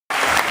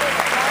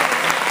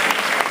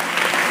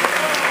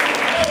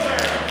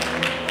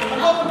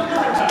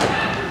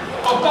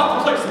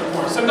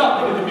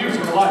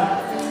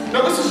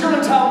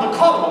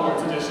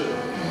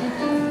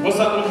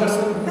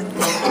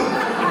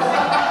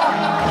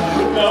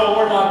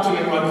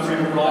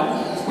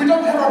Caroline. We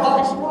don't have our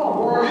Bobby Straw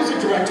or our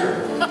music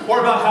director. Or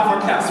about half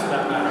our cast, for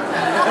that matter.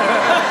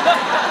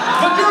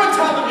 But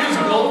Urinetown the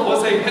Musical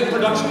was a hit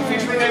production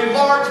featuring a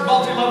large,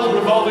 multi-level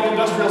revolving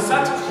industrial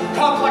set,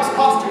 complex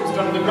costumes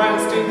done in the grand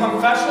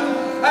steampunk fashion,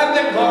 and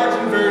a large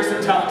and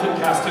variously talented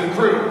cast and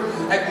crew.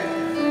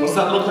 What's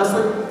that little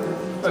Presley?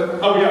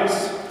 Oh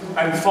yes,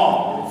 and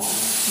fall.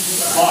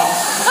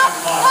 Lots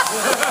and lots.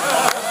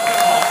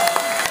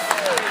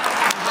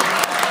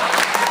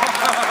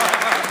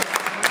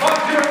 But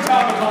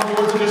Urinetown the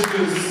Contours edition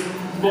is,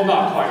 well,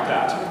 not quite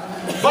that.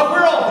 But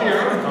we're all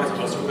here, those of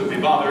us who could be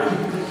bothered,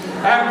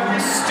 and we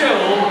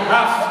still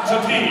have to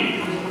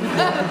pee.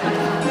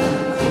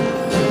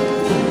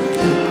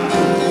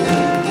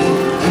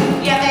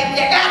 You think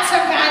you got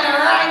some kind of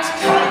right?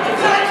 Right.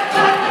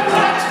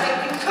 They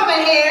can come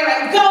in here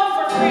and go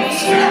for free.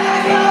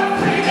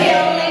 The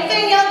only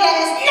thing you'll get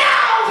is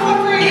now for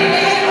free.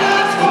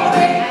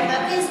 I'm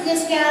a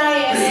business guy.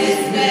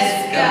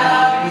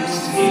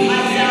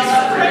 Myself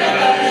a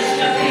privilege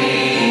to be.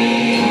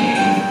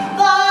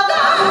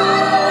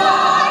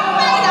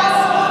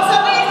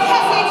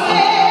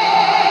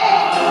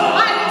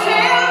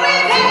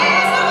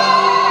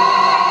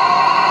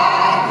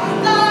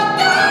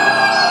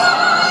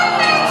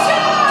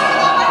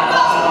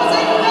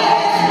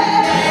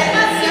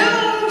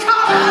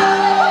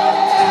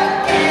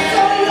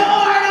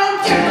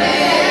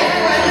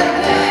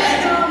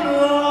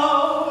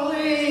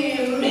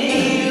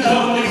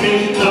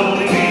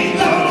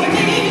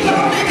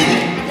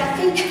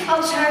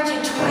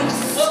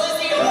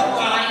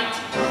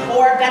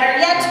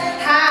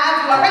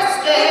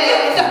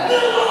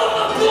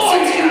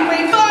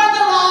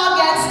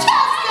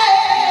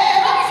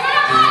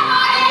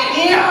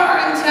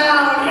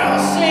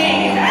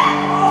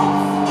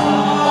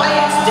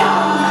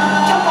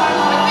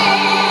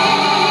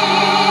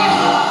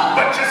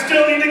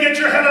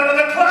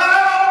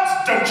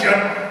 Don't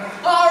you?